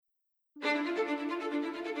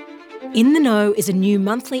In the Know is a new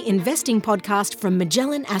monthly investing podcast from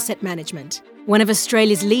Magellan Asset Management, one of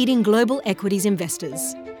Australia's leading global equities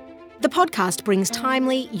investors. The podcast brings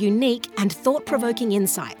timely, unique and thought-provoking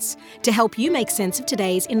insights to help you make sense of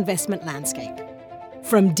today's investment landscape.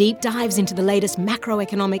 From deep dives into the latest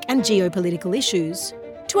macroeconomic and geopolitical issues,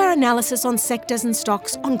 to our analysis on sectors and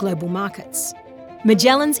stocks on global markets.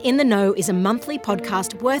 Magellan's In the Know is a monthly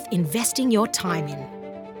podcast worth investing your time in.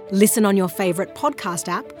 Listen on your favourite podcast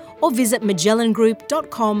app or visit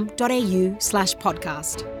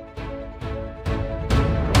magellangroup.com.au/podcast.